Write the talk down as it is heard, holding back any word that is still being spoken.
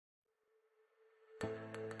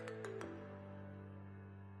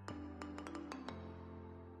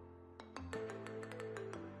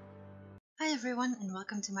Hi everyone and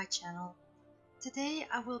welcome to my channel. Today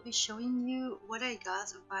I will be showing you what I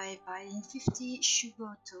got by buying 50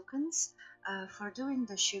 Shugo tokens for doing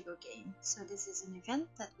the Shugo game. So this is an event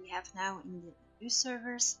that we have now in the new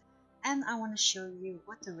servers, and I want to show you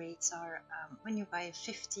what the rates are when you buy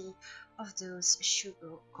 50 of those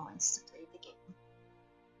Shugo coins to play the game.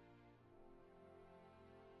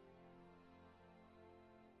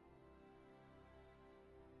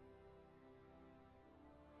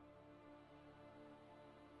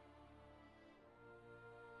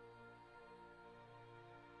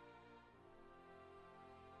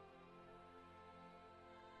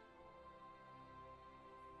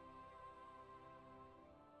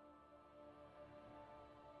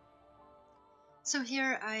 So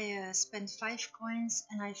here I spent 5 coins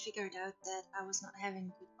and I figured out that I was not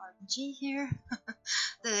having good RNG here,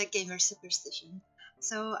 the gamer superstition.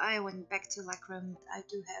 So I went back to Lacrum. I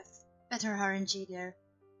do have better RNG there.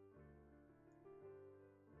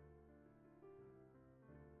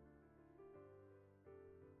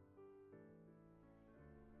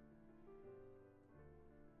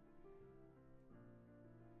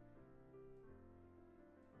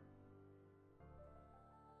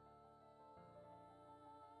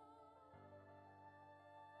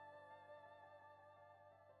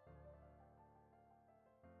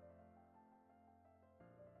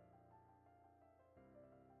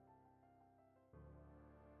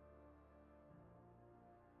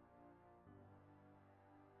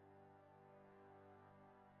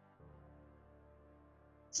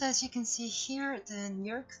 So as you can see here, the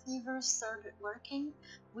Nerk Fever started working,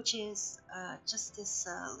 which is just this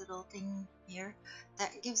little thing here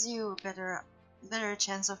that gives you a better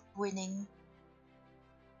chance of winning.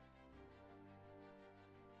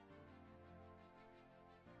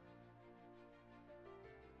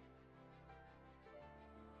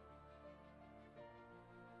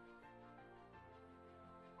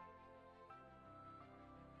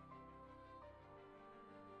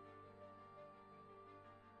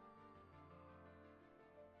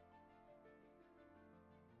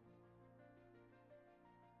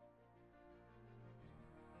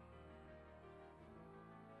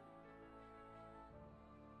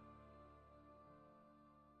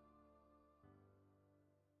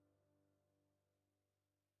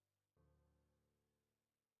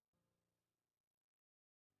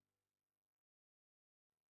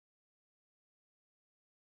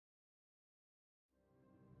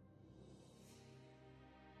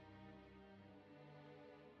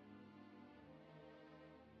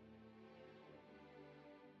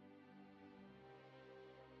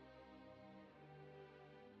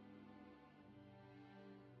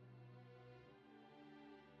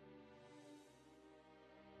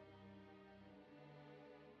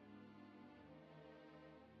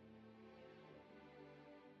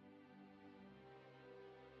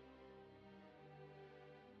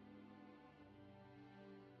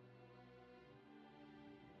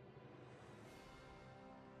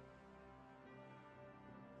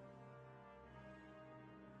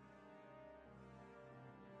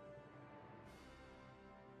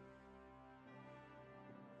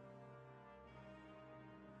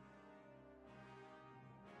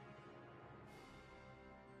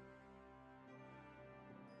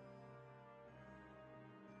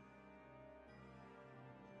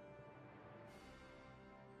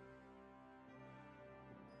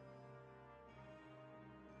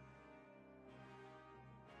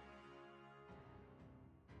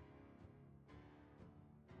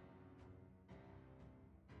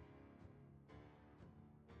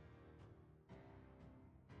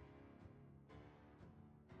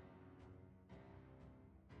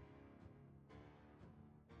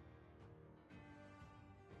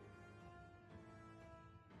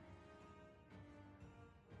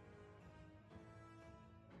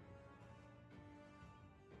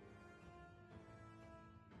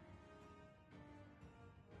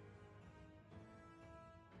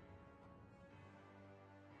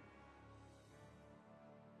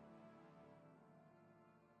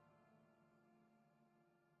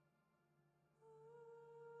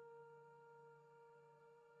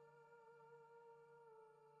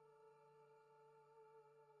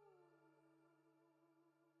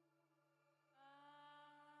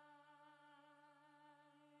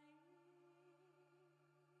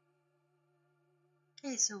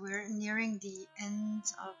 Okay, so we're nearing the end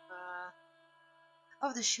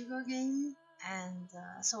of the Shugo game, and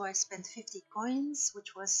so I spent 50 coins,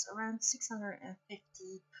 which was around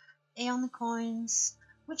 650 Aion coins,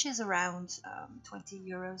 which is around 20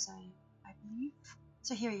 euros, I believe.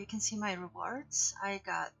 So here you can see my rewards. I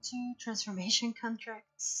got 2 transformation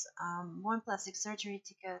contracts, 1 plastic surgery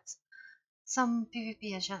ticket, some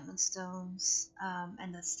PvP enchantment stones,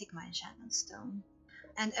 and a stigma enchantment stone,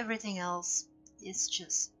 and everything else is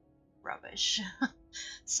just rubbish.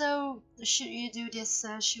 So should you do this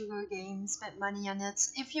sugar game, spend money on it?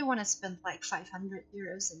 If you want to spend like 500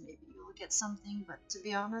 euros, and maybe you'll get something, but to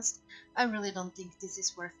be honest, I really don't think this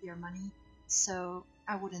is worth your money. So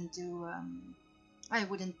I wouldn't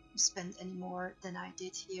spend any more than I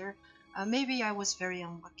did here. Maybe I was very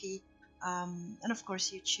unlucky. And of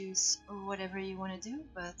course, you choose whatever you want to do,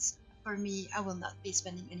 but for me, I will not be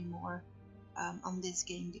spending any more on this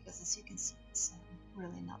game because, as you can see, it's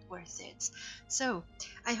really not worth it. So,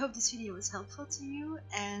 I hope this video was helpful to you,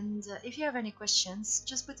 and if you have any questions,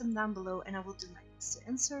 just put them down below and I will do my best to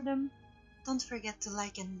answer them. Don't forget to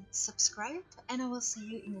like and subscribe, and I will see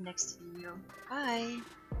you in the next video. Bye!